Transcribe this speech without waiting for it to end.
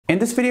In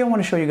this video, I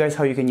want to show you guys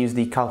how you can use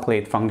the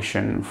calculate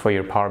function for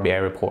your Power BI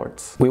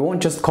reports. We won't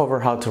just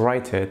cover how to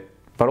write it,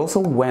 but also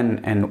when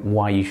and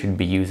why you should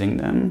be using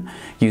them,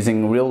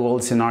 using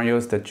real-world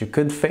scenarios that you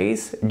could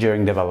face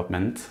during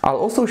development. I'll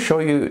also show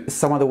you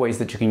some other ways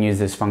that you can use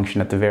this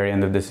function at the very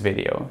end of this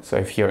video. So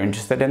if you're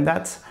interested in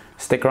that,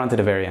 stick around to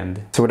the very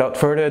end. So without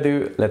further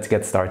ado, let's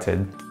get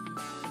started.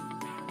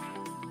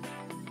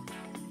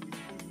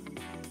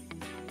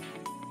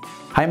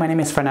 Hi, my name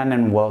is Fernan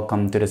and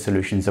welcome to the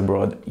Solutions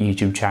Abroad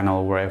YouTube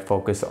channel, where I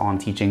focus on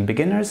teaching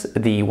beginners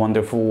the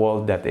wonderful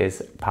world that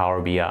is Power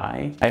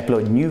BI. I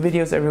upload new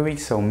videos every week,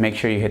 so make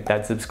sure you hit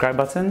that subscribe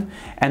button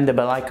and the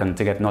bell icon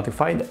to get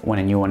notified when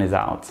a new one is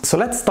out. So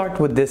let's start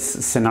with this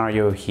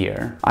scenario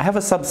here. I have a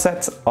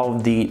subset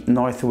of the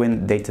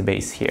Northwind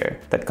database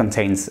here that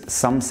contains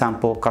some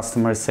sample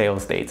customer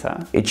sales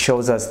data. It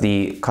shows us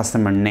the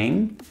customer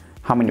name,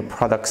 how many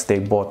products they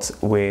bought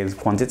with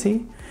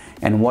quantity,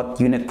 and what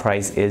unit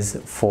price is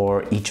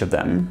for each of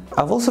them.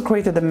 I've also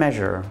created a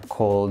measure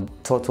called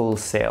total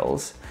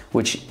sales,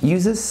 which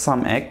uses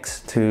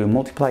SUMX to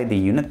multiply the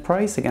unit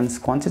price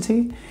against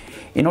quantity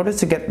in order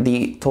to get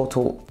the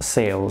total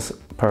sales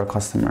per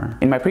customer.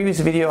 In my previous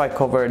video, I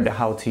covered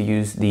how to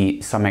use the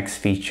SUMX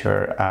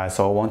feature,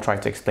 so I won't try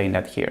to explain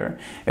that here.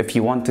 If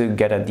you want to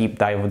get a deep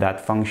dive of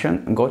that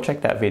function, go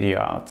check that video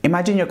out.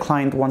 Imagine your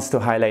client wants to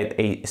highlight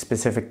a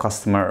specific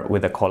customer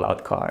with a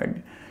call-out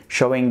card,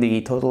 showing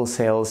the total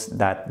sales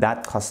that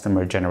that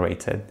customer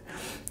generated.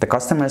 The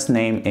customer's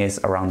name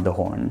is Around the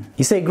Horn.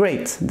 You say,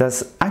 great,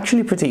 that's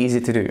actually pretty easy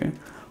to do.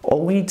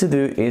 All we need to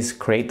do is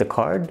create the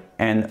card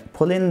and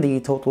pull in the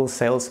total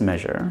sales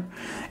measure.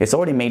 It's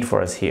already made for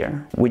us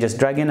here. We just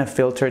drag in a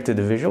filter to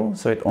the visual,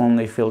 so it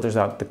only filters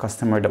out the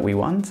customer that we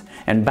want,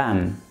 and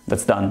bam,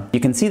 that's done.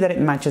 You can see that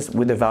it matches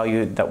with the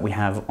value that we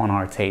have on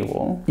our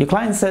table. Your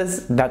client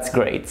says, that's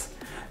great.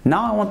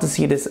 Now I want to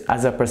see this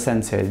as a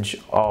percentage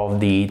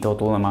of the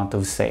total amount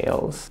of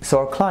sales. So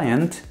our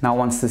client now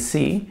wants to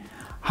see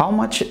how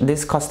much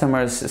this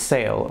customer's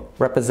sale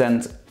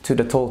represents to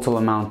the total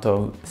amount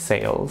of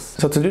sales.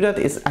 So to do that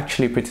is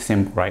actually pretty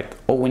simple, right?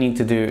 All we need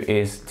to do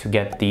is to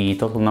get the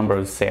total number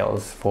of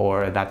sales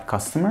for that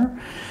customer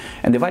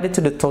and divide it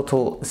to the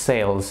total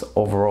sales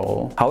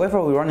overall.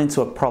 However, we run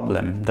into a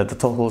problem that the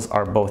totals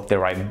are both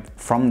derived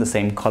from the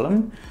same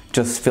column,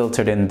 just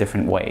filtered in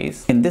different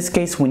ways. In this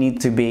case, we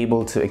need to be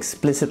able to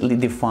explicitly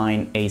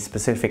define a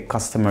specific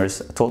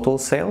customer's total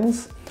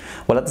sales,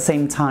 while at the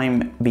same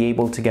time be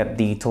able to get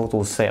the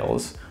total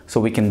sales so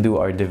we can do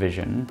our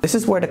division. This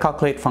is where the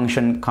calculate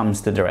function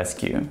comes to the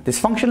rescue. This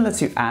function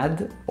lets you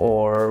add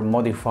or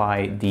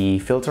modify the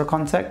filter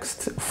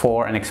context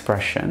for an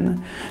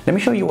expression. Let me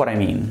show you what I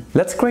mean.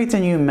 Let's create a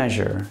new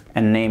measure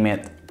and name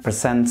it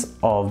 %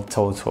 of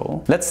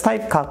total. Let's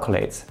type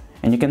calculate.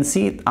 And you can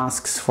see it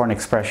asks for an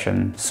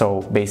expression,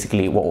 so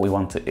basically what we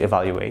want to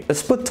evaluate.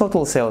 Let's put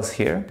total sales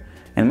here,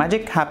 and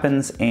magic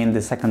happens in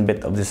the second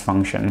bit of this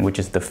function, which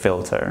is the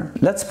filter.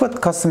 Let's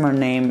put customer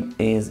name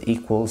is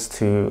equals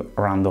to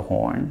Around the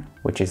Horn,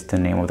 which is the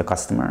name of the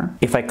customer.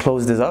 If I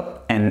close this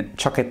up and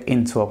chuck it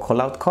into a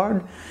callout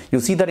card,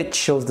 you'll see that it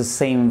shows the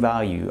same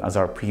value as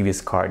our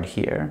previous card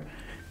here.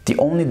 The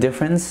only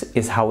difference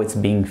is how it's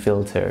being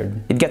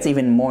filtered. It gets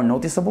even more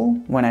noticeable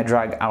when I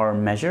drag our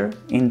measure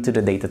into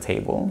the data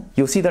table.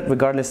 You'll see that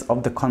regardless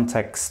of the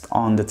context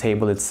on the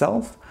table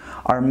itself,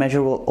 our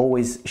measure will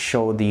always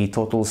show the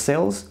total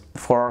sales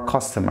for our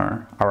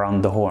customer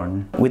Around the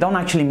Horn. We don't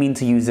actually mean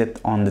to use it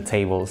on the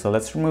table, so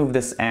let's remove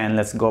this and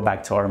let's go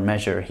back to our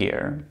measure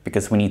here,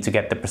 because we need to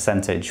get the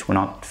percentage. We're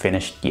not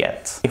finished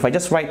yet. If I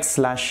just write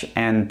slash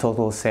and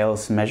total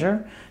sales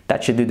measure,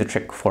 that should do the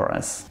trick for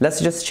us.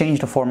 Let's just change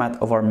the format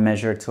of our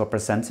measure to a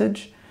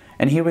percentage,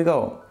 and here we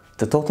go.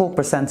 The total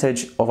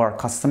percentage of our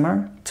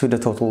customer to the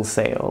total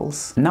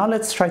sales. Now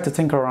let's try to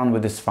tinker around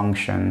with this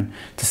function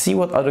to see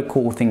what other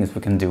cool things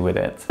we can do with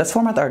it. Let's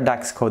format our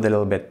DAX code a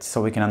little bit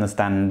so we can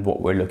understand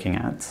what we're looking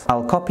at.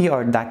 I'll copy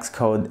our DAX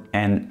code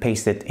and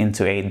paste it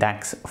into a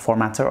DAX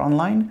Formatter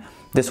online.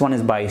 This one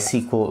is by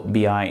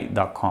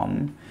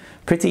SQLBI.com.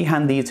 Pretty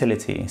handy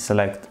utility.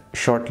 Select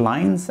short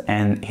lines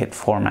and hit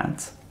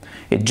format.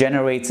 It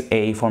generates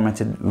a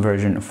formatted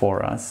version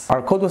for us.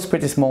 Our code was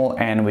pretty small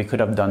and we could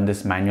have done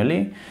this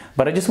manually,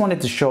 but I just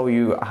wanted to show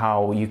you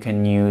how you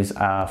can use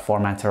a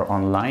formatter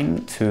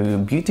online to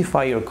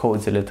beautify your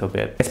codes a little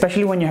bit,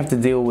 especially when you have to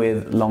deal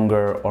with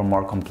longer or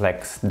more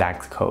complex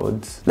DAX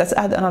codes. Let's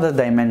add another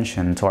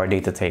dimension to our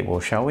data table,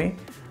 shall we?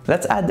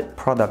 Let's add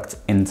product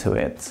into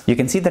it. You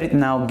can see that it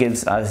now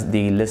gives us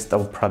the list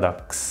of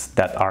products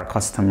that our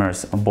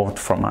customers bought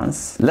from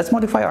us. Let's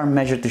modify our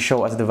measure to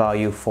show us the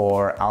value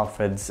for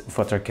Alfred's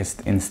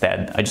Futterkist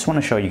instead. I just want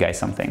to show you guys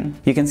something.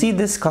 You can see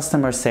this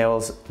customer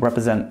sales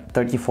represent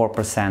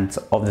 34%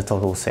 of the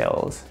total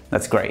sales.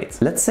 That's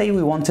great. Let's say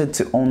we wanted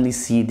to only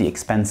see the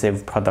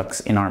expensive products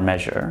in our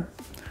measure.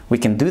 We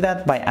can do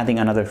that by adding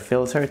another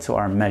filter to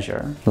our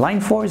measure.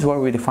 Line 4 is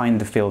where we define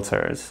the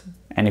filters.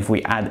 And if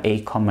we add a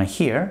comma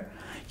here,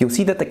 you'll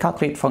see that the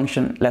calculate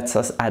function lets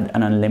us add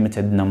an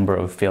unlimited number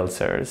of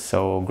filters.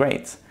 So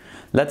great.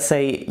 Let's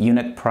say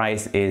unit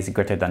price is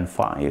greater than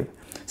 5.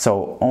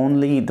 So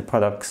only the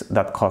products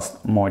that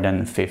cost more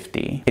than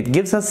 50. It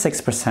gives us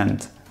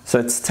 6%. So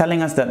it's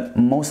telling us that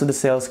most of the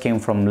sales came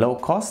from low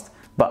cost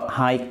but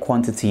high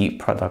quantity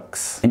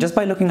products. And just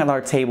by looking at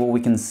our table, we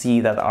can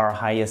see that our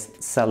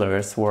highest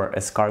sellers were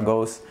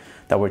escargots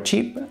that were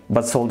cheap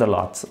but sold a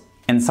lot,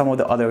 and some of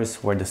the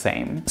others were the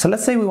same. So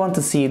let's say we want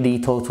to see the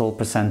total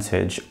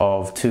percentage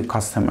of two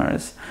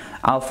customers,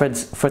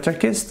 Alfred's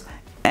Futterkist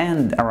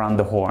and Around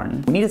the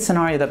Horn. We need a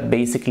scenario that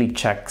basically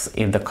checks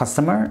if the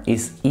customer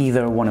is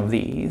either one of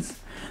these.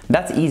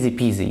 That's easy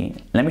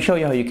peasy. Let me show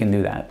you how you can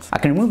do that. I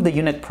can remove the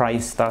unit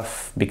price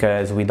stuff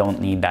because we don't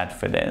need that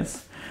for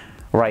this.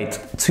 Write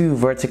two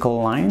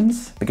vertical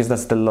lines because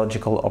that's the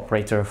logical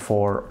operator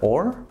for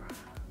OR.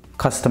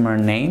 Customer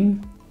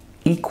name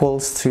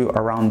equals to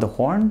Around the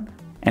Horn,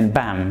 and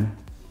bam!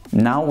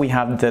 Now we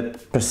have the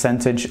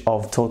percentage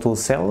of total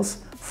sales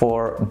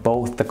for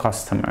both the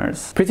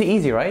customers. Pretty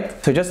easy,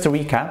 right? So just to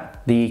recap,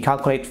 the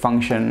calculate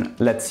function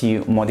lets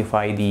you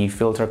modify the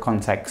filter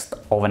context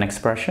of an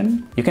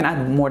expression. You can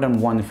add more than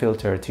one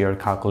filter to your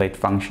calculate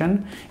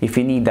function if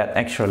you need that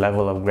extra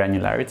level of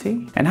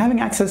granularity. And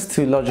having access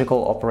to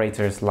logical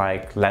operators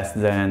like less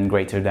than,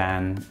 greater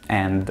than,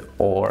 and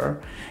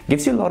or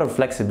gives you a lot of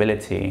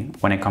flexibility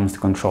when it comes to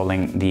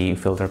controlling the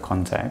filter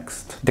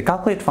context. The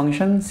calculate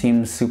function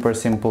seems super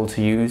simple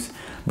to use,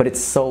 but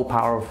it's so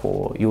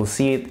powerful. You'll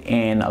see it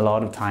in a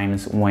lot of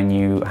times when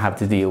you have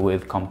to deal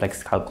with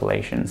complex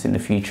calculations in the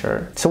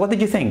future. So what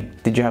did you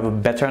think? Did you have a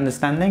better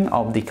understanding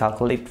of the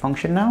calculate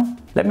function now?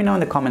 Let me know in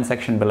the comment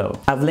section below.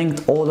 I've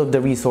linked all of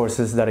the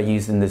resources that I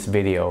used in this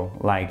video,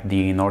 like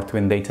the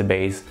Northwind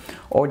database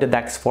or the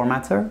DAX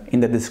Formatter,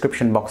 in the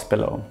description box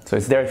below. So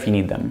it's there if you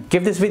need them.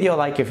 Give this video a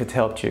like if it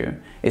helped you.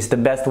 It's the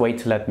best way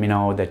to let me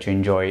know that you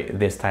enjoy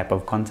this type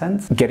of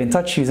content. Get in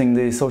touch using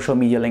the social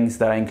media links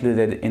that I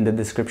included in the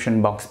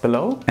description box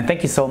below. And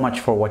thank you so much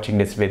for watching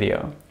this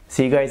video.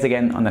 See you guys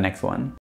again on the next one.